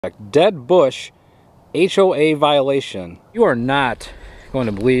Dead bush HOA violation. You are not going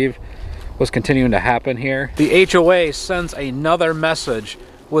to believe what's continuing to happen here. The HOA sends another message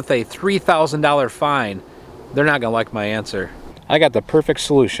with a $3,000 fine. They're not gonna like my answer. I got the perfect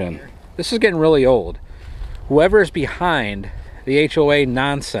solution. This is getting really old. Whoever is behind the HOA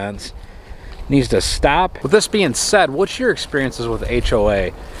nonsense needs to stop. With this being said, what's your experiences with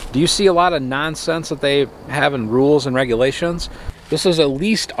HOA? Do you see a lot of nonsense that they have in rules and regulations? This is at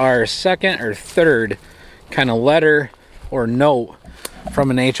least our second or third kind of letter or note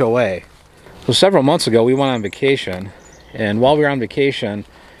from an HOA. So several months ago, we went on vacation, and while we were on vacation,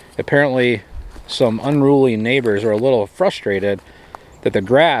 apparently some unruly neighbors were a little frustrated that the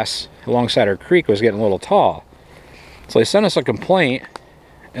grass alongside our creek was getting a little tall. So they sent us a complaint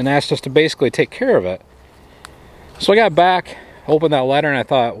and asked us to basically take care of it. So I got back, opened that letter, and I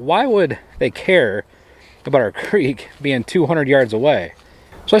thought, why would they care about our creek being 200 yards away?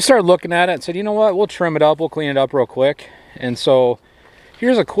 So I started looking at it and said, you know what, we'll trim it up, we'll clean it up real quick. And so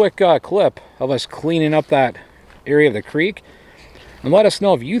here's a quick clip of us cleaning up that area of the creek, and let us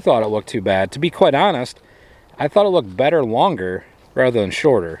know if you thought it looked too bad. To be quite honest, I thought it looked better longer rather than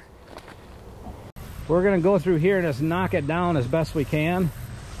shorter. We're gonna go through here and just knock it down as best we can.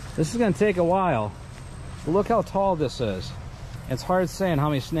 This is gonna take a while, but look how tall this is. It's hard saying how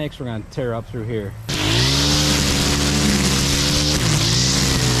many snakes we're gonna tear up through here.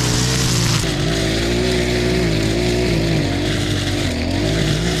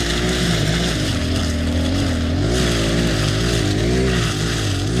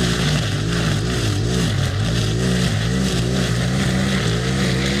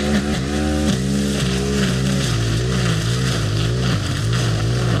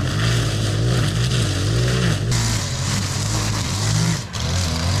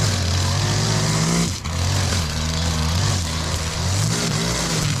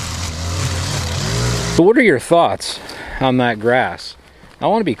 So what are your thoughts on that grass? I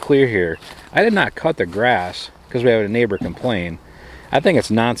want to be clear here. I did not cut the grass because we had a neighbor complain. I think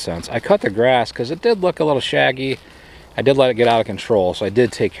it's nonsense. I cut the grass because it did look a little shaggy. I did let it get out of control, so I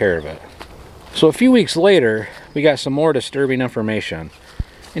did take care of it. So a few weeks later, we got some more disturbing information.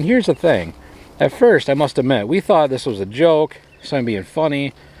 And here's the thing. At first, I must admit, we thought this was a joke, somebody being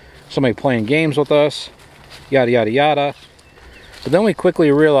funny, somebody playing games with us, yada, yada, yada. But then we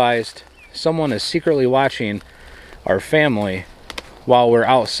quickly realized someone is secretly watching our family while we're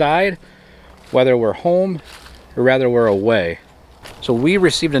outside, whether we're home or rather we're away. So we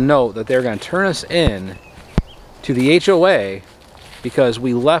received a note that they're going to turn us in to the HOA because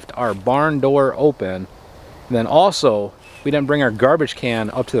we left our barn door open, and then also we didn't bring our garbage can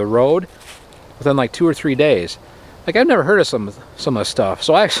up to the road within like 2 or 3 days. Like, I've never heard of some of this stuff.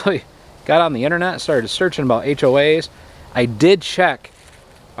 So I actually got on the internet, started searching about HOAs. I did check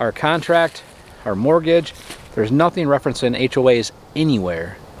our contract, our mortgage. There's nothing referencing HOAs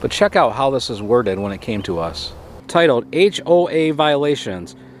anywhere. But check out how this is worded when it came to us. Titled HOA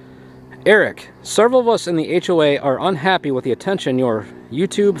Violations. Eric, several of us in the HOA are unhappy with the attention your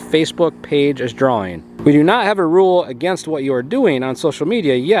YouTube, Facebook page is drawing. We do not have a rule against what you are doing on social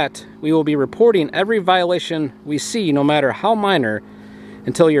media, yet we will be reporting every violation we see, no matter how minor,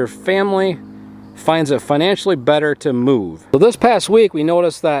 until your family finds it financially better to move. So this past week, we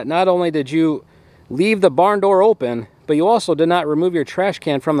noticed that not only did you leave the barn door open, but you also did not remove your trash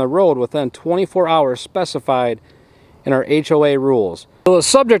can from the road within 24 hours specified in our HOA rules. So the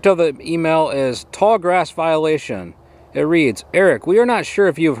subject of the email is tall grass violation. It reads, Eric, we are not sure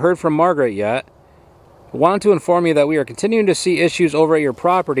if you have heard from Margaret yet. I wanted to inform you that we are continuing to see issues over at your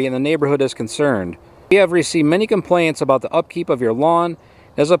property and the neighborhood is concerned. We have received many complaints about the upkeep of your lawn.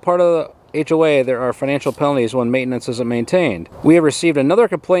 As a part of the HOA, there are financial penalties when maintenance isn't maintained. We have received another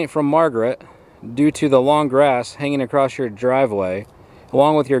complaint from Margaret due to the long grass hanging across your driveway,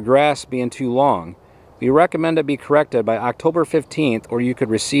 along with your grass being too long. We recommend it be corrected by October 15th, or you could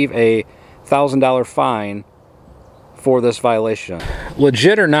receive a $1,000 fine for this violation.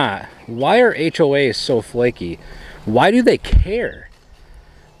 Legit or not, why are HOAs so flaky? Why do they care?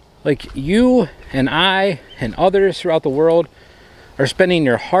 Like, you and I and others throughout the world are spending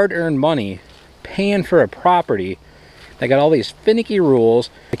your hard-earned money paying for a property that got all these finicky rules.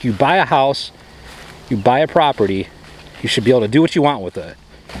 Like, you buy a house, you buy a property, you should be able to do what you want with it.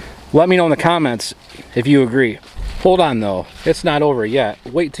 Let me know in the comments if you agree. Hold on though, it's not over yet.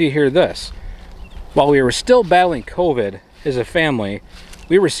 Wait till you hear this. While we were still battling COVID as a family,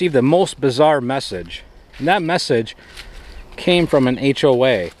 we received the most bizarre message. And that message came from an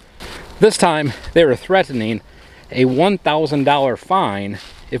HOA. This time, they were threatening a $1,000 fine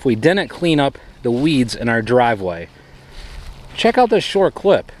if we didn't clean up the weeds in our driveway. Check out this short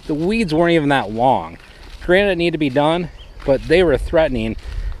clip. The weeds weren't even that long. Granted, it needed to be done, but they were threatening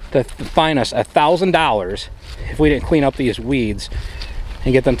to fine us $1,000 if we didn't clean up these weeds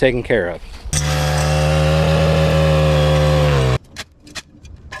and get them taken care of.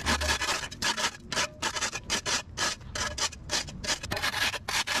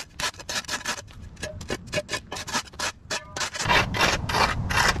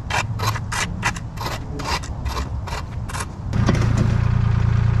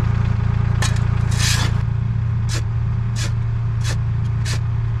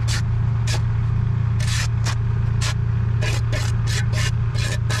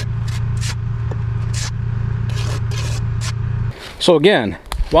 So again,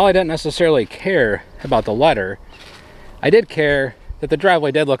 while I didn't necessarily care about the letter, I did care that the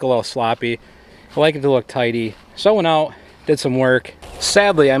driveway did look a little sloppy. I like it to look tidy. So I went out, did some work.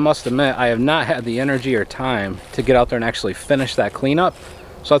 Sadly, I must admit, I have not had the energy or time to get out there and actually finish that cleanup.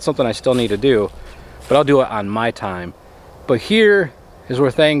 So that's something I still need to do, but I'll do it on my time. But here is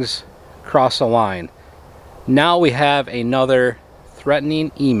where things cross the line. Now we have another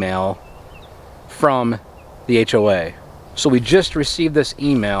threatening email from the HOA. So we just received this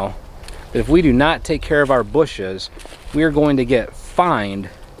email that if we do not take care of our bushes, we are going to get fined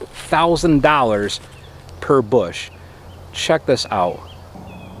 $1,000 per bush. Check this out.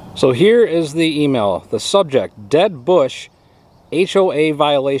 So here is the email. The subject, dead bush, HOA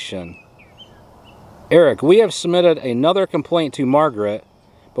violation. Eric, we have submitted another complaint to Margaret,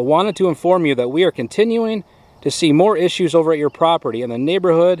 but wanted to inform you that we are continuing to see more issues over at your property and the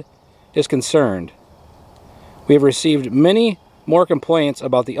neighborhood is concerned. We have received many more complaints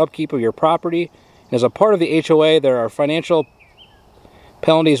about the upkeep of your property. And as a part of the HOA, there are financial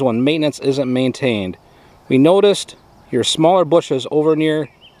penalties when maintenance isn't maintained. We noticed your smaller bushes over near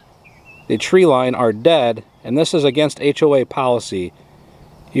the tree line are dead, and this is against HOA policy.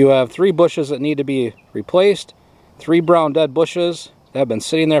 You have 3 bushes that need to be replaced. 3 brown dead bushes that have been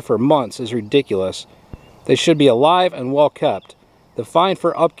sitting there for months is ridiculous. They should be alive and well kept. The fine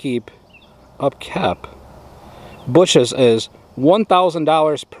for upkept bushes is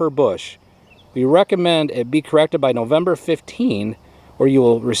 $1,000 per bush. We recommend it be corrected by November 15, or you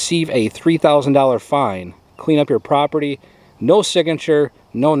will receive a $3,000 fine. Clean up your property. No signature,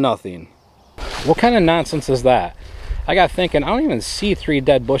 no nothing. What kind of nonsense is that? I got thinking, I don't even see 3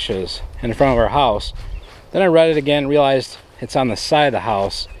 dead bushes in front of our house. Then I read it again, realized it's on the side of the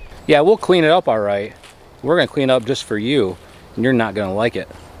house. Yeah, we'll clean it up all right. We're gonna clean it up just for you, and you're not gonna like it.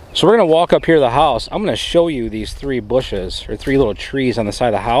 So we're gonna walk up here to the house. I'm gonna show you these 3 bushes, or 3 little trees on the side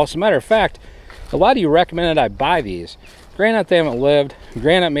of the house. As a matter of fact, a lot of you recommended I buy these. Granted, they haven't lived.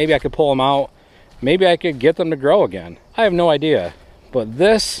 Granted, maybe I could pull them out. Maybe I could get them to grow again. I have no idea. But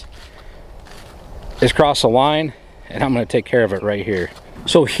this is crossed the line, and I'm gonna take care of it right here.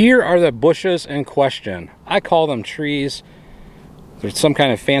 So here are the bushes in question. I call them trees. There's some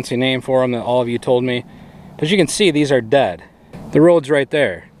kind of fancy name for them that all of you told me. But as you can see, these are dead. The road's right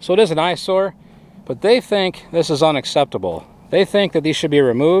there. So it is an eyesore, but they think this is unacceptable. They think that these should be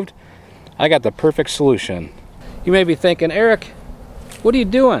removed. I got the perfect solution. You may be thinking, Eric, what are you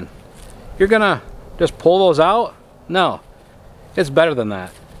doing? You're gonna just pull those out? No, it's better than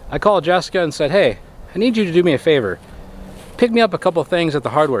that. I called Jessica and said, hey, I need you to do me a favor. Pick me up a couple things at the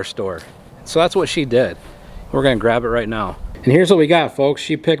hardware store. So that's what she did. We're gonna grab it right now. And here's what we got, folks.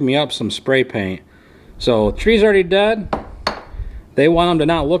 She picked me up some spray paint. So tree's already dead. They want them to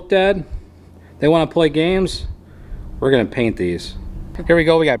not look dead. They want to play games. We're gonna paint these. Here we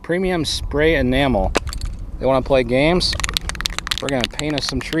go, we got premium spray enamel. They want to play games. We're gonna paint us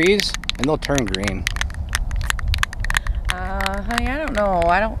some trees and they'll turn green. Honey, I don't know.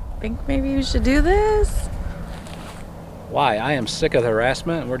 I don't think maybe you should do this. Why? I am sick of the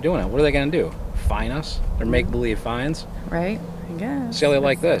harassment and we're doing it. What are they gonna do? Fine us? They're make-believe fines? Right, I guess. See how they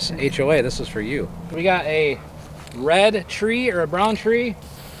like this? HOA, this is for you. We got a red tree or a brown tree.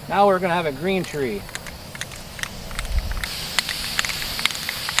 Now we're gonna have a green tree.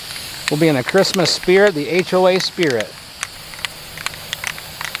 We'll be in the Christmas spirit, the HOA spirit.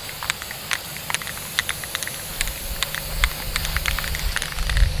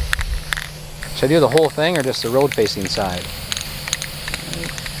 Should I do the whole thing or just the road facing side?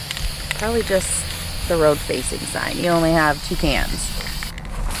 Probably just the road facing side. You only have 2 cans.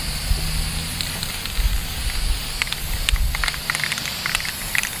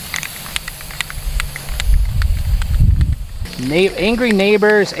 Angry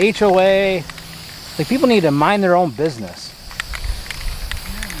neighbors, HOA. Like, people need to mind their own business.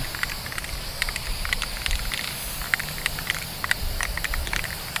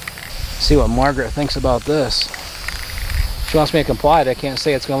 See what Margaret thinks about this. She wants me to comply. I can't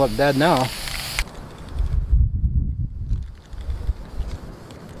say it's gonna look dead now.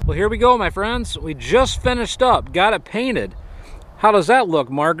 Well, here we go, my friends. We just finished up, got it painted. How does that look,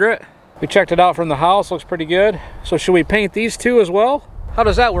 Margaret? We checked it out from the house, looks pretty good. So should we paint these two as well? How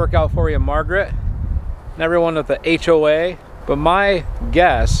does that work out for you, Margaret? And everyone at the HOA. But my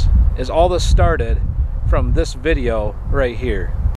guess is all this started from this video right here.